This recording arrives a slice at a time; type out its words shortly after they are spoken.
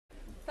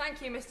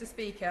Thank you, Mr.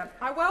 Speaker.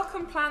 I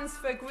welcome plans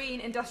for a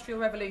green industrial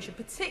revolution,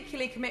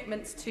 particularly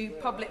commitments to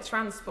public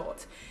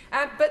transport.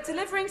 But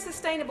delivering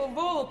sustainable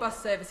rural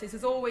bus services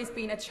has always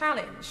been a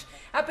challenge.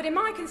 But in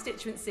my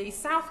constituency,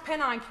 South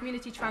Pennine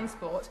Community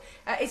Transport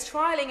is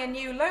trialling a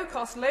new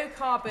low-cost,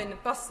 low-carbon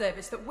bus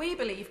service that we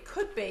believe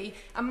could be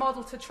a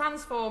model to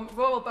transform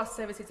rural bus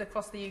services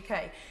across the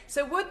UK.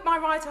 So would my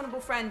right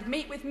honourable friend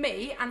meet with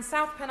me and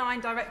South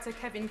Pennine Director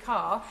Kevin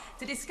Carr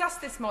to discuss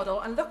this model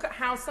and look at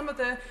how some of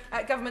the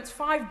government's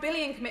 £5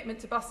 billion commitment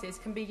to buses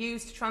can be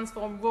used to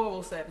transform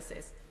rural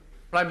services?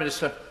 Prime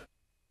Minister.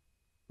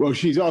 Well,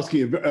 she's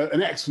asking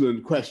an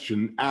excellent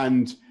question,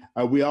 and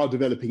we are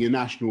developing a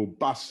national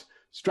bus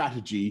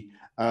strategy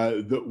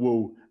that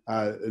will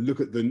look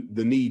at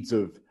the needs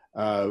of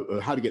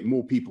how to get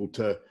more people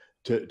to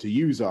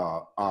use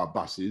our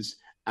buses.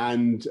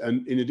 And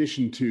in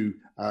addition to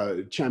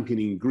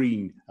championing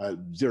green,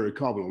 zero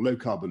carbon or low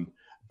carbon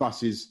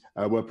buses,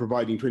 we're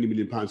providing £20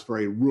 million for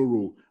a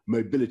rural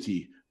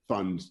mobility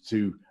fund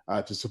to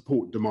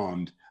support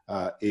demand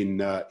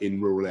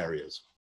in rural areas.